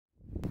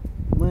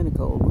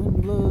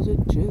blows, it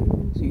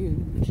chills you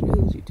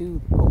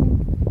to the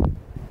bone.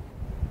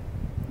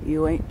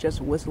 You ain't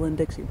just whistling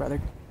Dixie,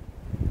 brother.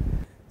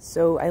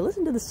 So I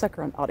listened to this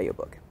sucker on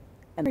audiobook,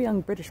 and a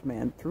young British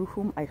man through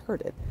whom I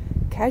heard it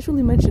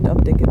casually mentioned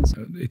of Dickens.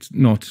 It's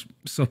not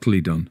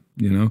subtly done,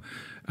 you know,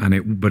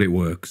 but it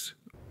works.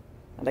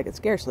 And I could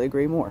scarcely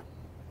agree more.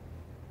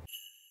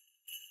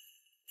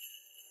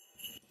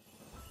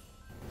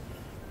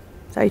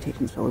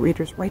 Salutations, fellow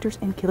readers, writers,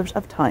 and killers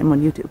of time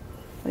on YouTube.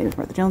 My name is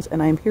Martha Jones,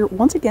 and I am here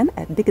once again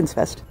at Dickens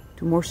Fest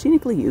to more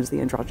scenically use the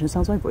androgynous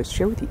sounds of my voice to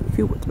share with you a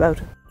few words about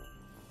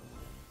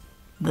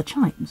The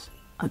Chimes,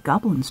 a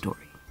Goblin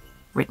story,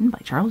 written by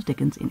Charles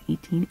Dickens in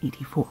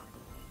 1884.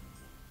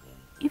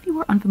 If you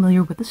are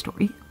unfamiliar with the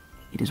story,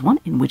 it is one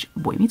in which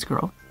boy meets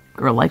girl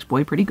likes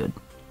boy pretty good,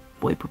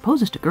 boy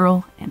proposes to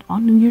girl, and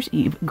on New Year's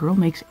Eve, girl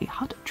makes a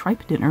hot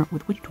tripe dinner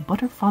with which to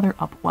butter father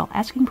up while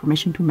asking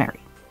permission to marry.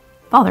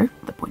 Father,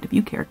 the point of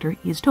view character,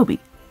 is Toby,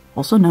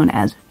 also known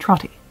as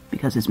Trotty,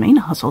 because his main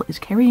hustle is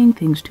carrying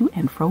things to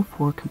and fro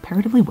for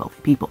comparatively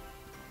wealthy people.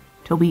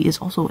 Toby is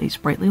also a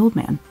sprightly old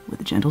man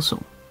with a gentle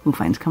soul, who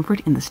finds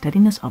comfort in the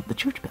steadiness of the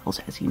church bells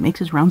as he makes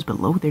his rounds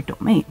below their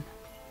domain.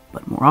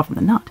 But more often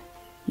than not,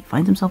 he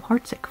finds himself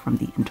heartsick from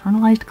the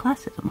internalized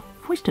classism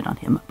foisted on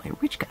him by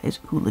rich guys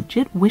who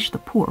legit wish the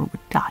poor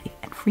would die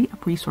and free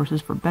up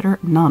resources for better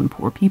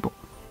non-poor people.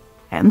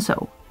 And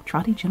so,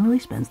 Trotty generally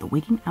spends the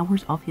waking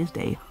hours of his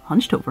day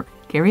hunched over,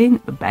 carrying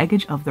the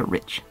baggage of the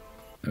rich.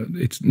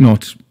 It's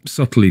not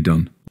subtly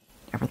done.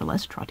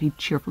 Nevertheless, Trotty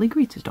cheerfully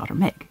greets his daughter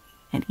Meg,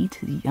 and eats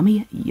his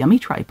yummy, yummy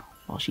tripe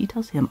while she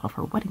tells him of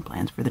her wedding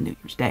plans for the New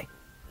Year's Day.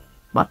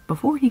 But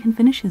before he can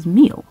finish his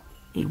meal,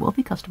 a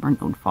wealthy customer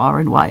known far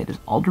and wide as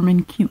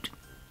Alderman Cute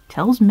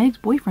tells Meg's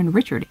boyfriend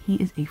Richard he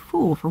is a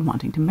fool for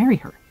wanting to marry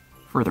her.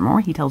 Furthermore,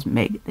 he tells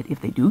Meg that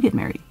if they do get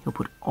married, he'll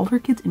put all her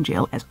kids in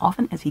jail as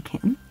often as he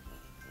can.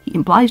 He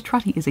implies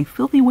Trotty is a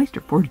filthy waster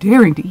for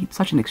daring to eat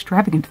such an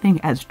extravagant thing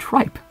as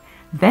tripe,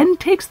 then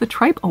takes the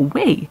tripe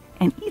away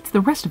and eats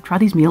the rest of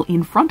Trotty's meal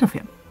in front of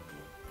him.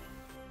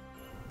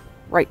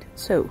 Right,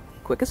 so,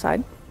 quick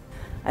aside,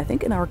 I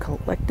think in our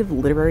collective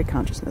literary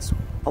consciousness,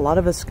 a lot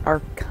of us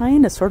are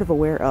kind of sort of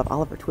aware of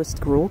Oliver Twist's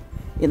Gruel,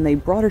 in the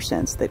broader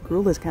sense that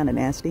Gruel is kind of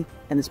nasty,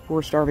 and this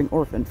poor starving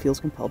orphan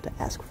feels compelled to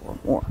ask for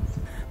more.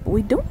 But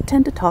we don't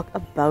tend to talk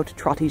about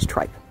Trotty's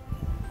tripe.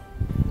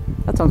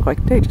 That sounds quite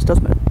contagious,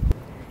 doesn't it?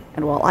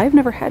 And while I've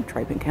never had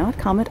tripe and cannot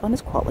comment on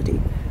its quality,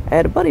 I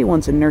had a buddy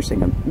once in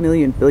nursing a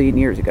million billion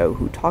years ago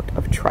who talked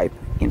of tripe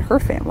in her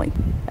family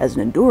as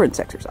an endurance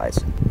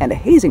exercise and a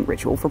hazing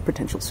ritual for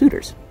potential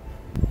suitors.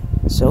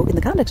 So, in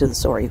the context of the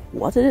story,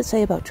 what did it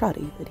say about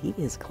Trotty that he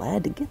is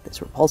glad to get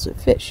this repulsive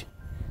fish?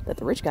 That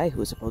the rich guy,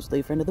 who is supposedly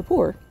a friend of the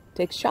poor,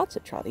 takes shots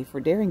at Trotty for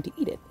daring to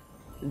eat it,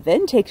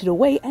 then takes it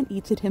away and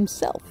eats it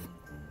himself.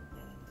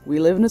 We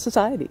live in a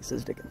society,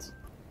 says Dickens.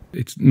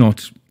 It's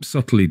not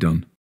subtly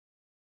done.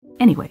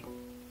 Anyway,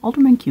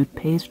 Alderman Cute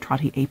pays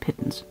Trotty a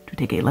pittance to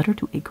take a letter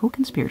to a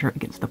co-conspirator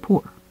against the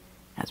poor.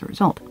 As a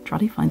result,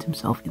 Trotty finds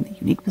himself in the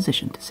unique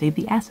position to save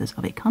the asses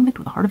of a convict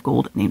with a heart of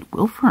gold named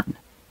wherein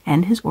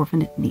and his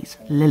orphaned niece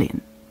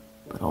Lillian.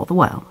 But all the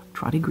while,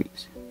 Trotty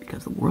grieves,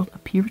 because the world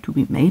appears to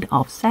be made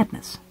of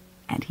sadness,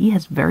 and he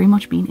has very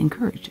much been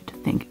encouraged to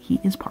think he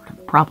is part of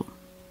the problem.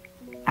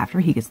 After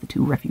he gets the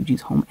two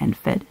refugees home and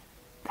fed,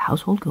 the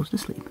household goes to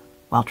sleep,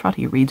 while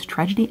Trotty reads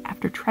tragedy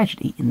after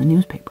tragedy in the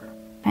newspaper.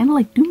 Kinda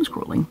like doom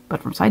scrolling,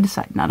 but from side to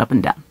side, not up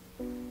and down.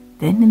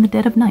 Then, in the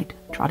dead of night,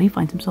 Trotty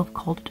finds himself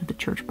called to the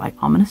church by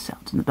ominous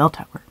sounds in the bell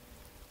tower.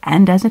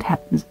 And as it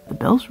happens, the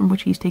bells from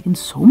which he's taken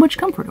so much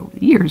comfort over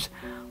the years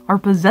are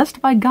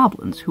possessed by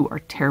goblins who are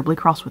terribly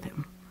cross with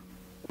him.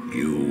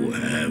 You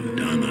have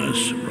done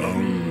us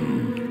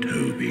wrong,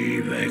 Toby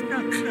Veck.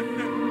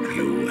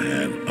 You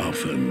have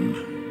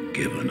often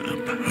given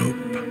up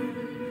hope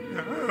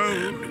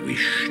and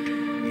wished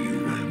you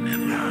were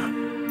never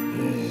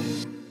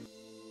born.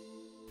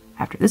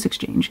 After this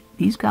exchange,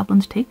 these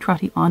goblins take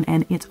Trotty on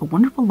an It's a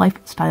Wonderful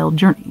Life-style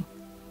journey,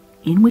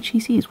 in which he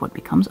sees what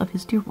becomes of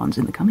his dear ones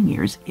in the coming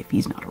years if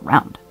he's not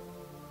around.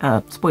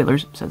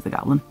 Spoilers, says the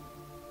goblin.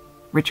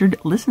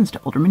 Richard listens to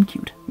Alderman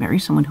Cute,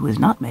 marries someone who is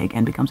not Meg,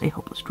 and becomes a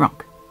hopeless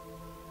drunk.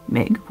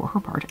 Meg, for her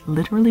part,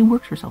 literally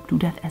works herself to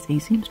death as a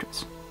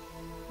seamstress.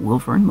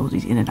 Wherein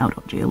moseys in and out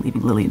of jail,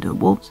 leaving Lillian to the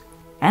wolves,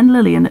 and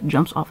Lillian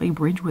jumps off a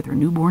bridge with her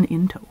newborn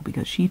in tow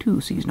because she too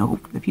sees no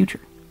hope for the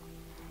future.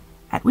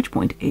 At which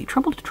point, a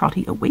troubled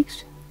Trotty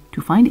awakes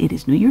to find it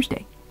is New Year's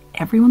Day.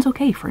 Everyone's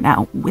okay for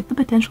now, with the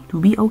potential to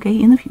be okay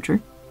in the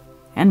future.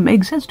 And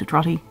Meg says to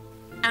Trotty,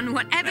 "And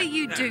whatever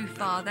you do,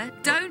 Father,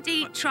 don't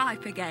eat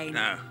tripe again.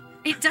 No.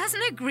 It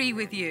doesn't agree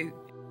with you."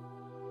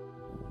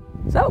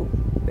 So,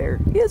 there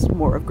is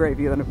more of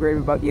gravy than of gravy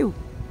about you.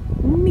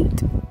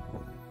 Neat.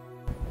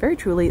 Very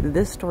truly,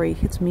 this story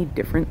hits me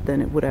different than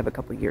it would have a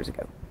couple years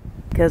ago.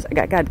 Because I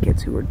got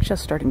godkids who are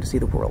just starting to see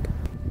the world,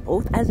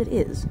 both as it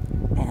is,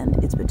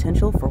 and its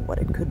potential for what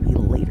it could be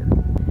later.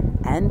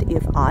 And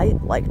if I,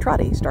 like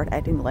Trotty, start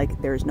acting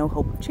like there is no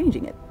hope of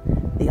changing it,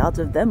 the odds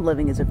of them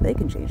living as if they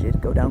can change it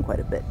go down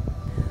quite a bit.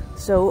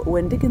 So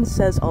when Dickens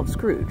says of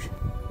Scrooge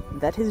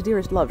that his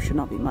dearest love should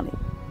not be money,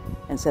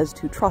 and says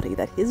to Trotty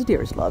that his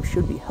dearest love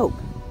should be hope,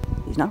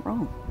 he's not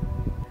wrong.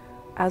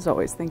 As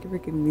always, thank you for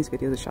giving these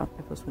videos a shot.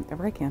 I post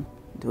whenever I can.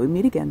 Until we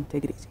meet again,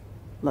 take it easy.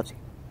 Loves you.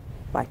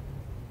 Bye.